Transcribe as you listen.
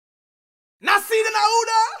Nasida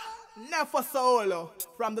Nauda, Nefa Solo,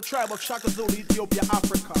 from the tribe of Shaka Zulu, Ethiopia,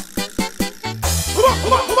 Africa.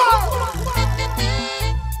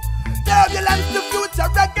 Turbulence, the future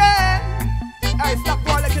again. I stop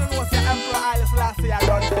all like you know, say Emperor Haile Selassie, I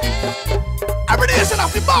run this. Every nation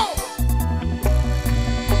of the bow.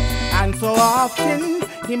 And so often,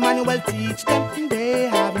 Emmanuel teach them, they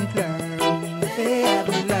haven't learned,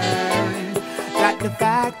 that the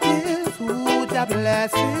fact is, who the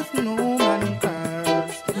blesses, no man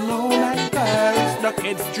curse, no man curse. The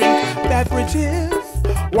kids drink beverages,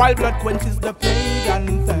 while blood quenches the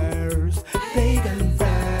pagan thirst, pagan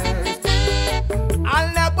thirst.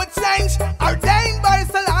 I'll never change, ordained by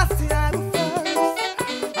Selassie I'm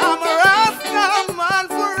first. I'm a Rasta man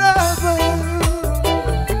forever.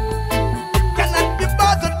 Cannot be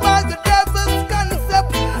bothered by the devil's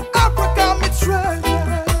concept. Africa, me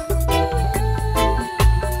treasure.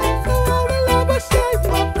 So I will never shake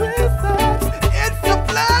my precepts. It's a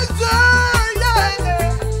pleasure, yeah,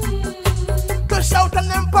 to shout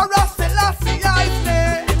an Emperor Selassie I's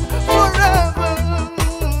name forever.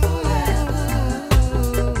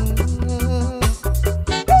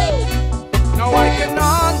 Now I can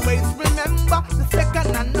always remember the 2nd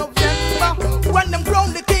of November when them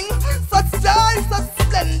crowned the king, such joy, such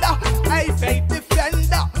splendor. I faith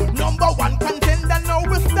defender, #1 contender. Now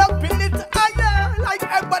we're stepping it higher like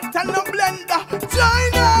Everton and Blender.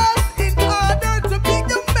 Join us in order to be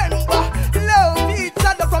a member. Love each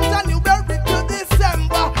other from January to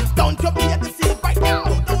December. Don't you be deceived right now.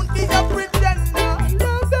 Don't be a pretender.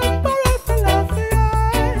 Love Emperor Selassie.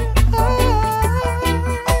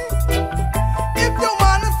 If you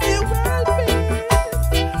wanna see world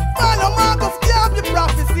peace, follow Marcus Garvey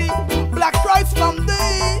prophecy. Black stripes from the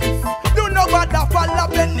east. Do no bother follow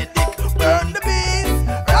Benedict. Burn the beast.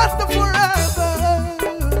 Rasta forever.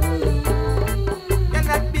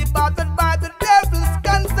 Cannot be bothered by the devil's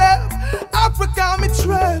concept. Africa, me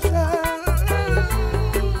treasure.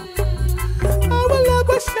 I will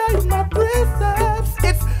never share my precepts.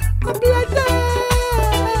 It's a pleasure.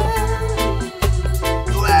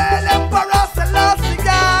 Well, Emperor Selassie,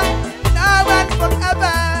 now and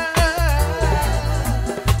forever.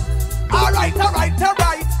 Alright.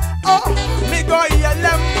 Oh, me go yell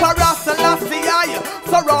Emperor Selassie,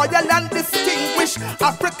 so royal and distinguished.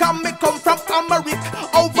 Africa, me come from America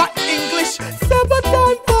over English. 7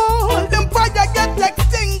 times fall, empire get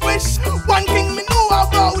extinguished. One king me know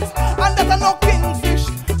about, and that's no kingfish.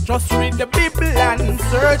 Just read the Bible and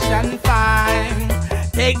search and find.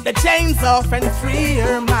 Take the chains off and free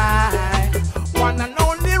your mind.